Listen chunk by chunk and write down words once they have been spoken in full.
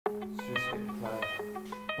Just hit the play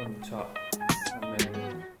on the top and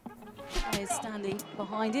then... Players standing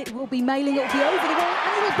behind it. It will be Mayling, it will be over the wall,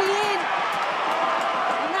 and it will be in!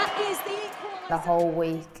 And that is the equaliser. The whole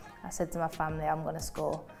week I said to my family I'm going to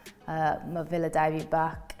score. My Villa debut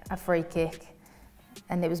back, a free kick,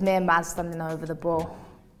 and it was me and Maz standing over the ball.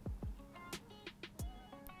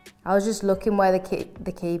 I was just looking where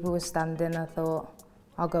the keeper was standing. I thought,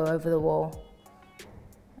 I'll go over the wall.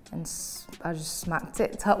 And I just smacked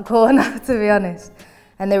it top corner, to be honest.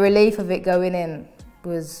 And the relief of it going in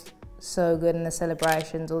was so good, and the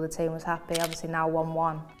celebrations, all the team was happy. Obviously now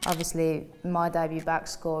 1-1. Obviously my debut back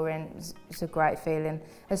scoring, it's a great feeling.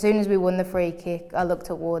 As soon as we won the free kick, I looked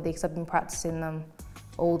at Wardy because I've been practicing them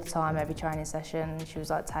all the time, every training session, and she was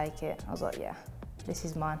like, take it. I was like, yeah, this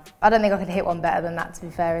is mine. I don't think I could hit one better than that, to be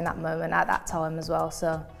fair, in that moment, at that time as well,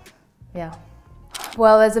 so yeah.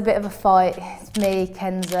 Well, there's a bit of a fight. It's me,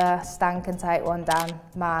 Kenza, Stan can take one down,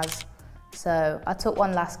 Maz. So I took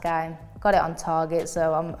one last game, got it on target,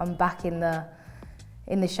 so I'm back in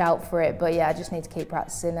the shout for it. But yeah, I just need to keep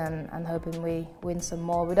practicing and hoping we win some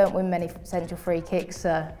more. We don't win many central free kicks,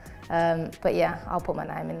 so but yeah, I'll put my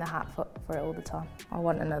name in the hat for it all the time. I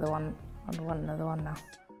want another one. I want another one now.